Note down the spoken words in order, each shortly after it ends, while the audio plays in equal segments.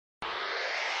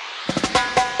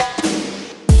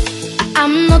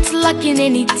I'm not lacking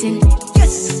anything.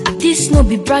 Yes, this no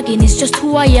be bragging, it's just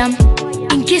who I am.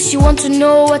 In case you want to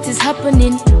know what is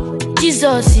happening,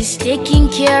 Jesus is taking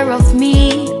care of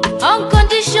me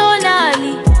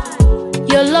unconditionally.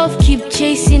 Your love keep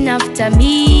chasing after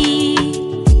me.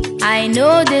 I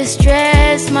know they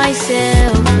stress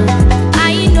myself.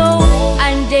 I know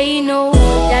and they know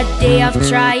that they have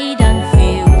tried and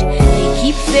failed. They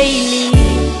keep failing.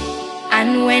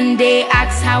 And when they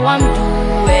ask how I'm doing,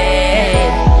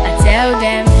 I tell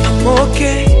them I'm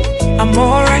okay, I'm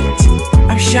alright,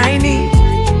 I'm shiny,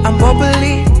 I'm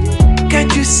bubbly.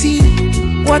 Can't you see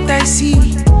what I see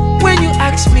when you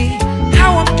ask me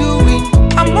how I'm doing?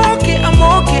 I'm okay, I'm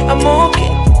okay, I'm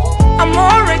okay. I'm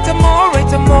alright, I'm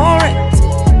alright, I'm alright.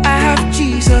 I have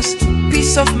Jesus,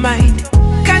 peace of mind.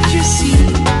 Can't you see?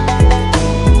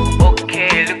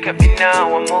 Okay, look at me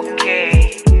now, I'm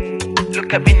okay.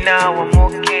 Look at me now, I'm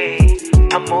okay.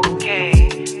 I'm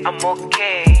okay, I'm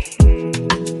okay.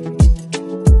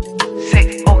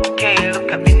 Say okay,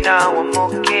 look at me now, I'm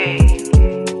okay.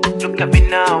 Look at me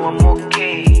now, I'm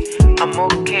okay. I'm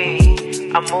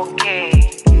okay, I'm okay.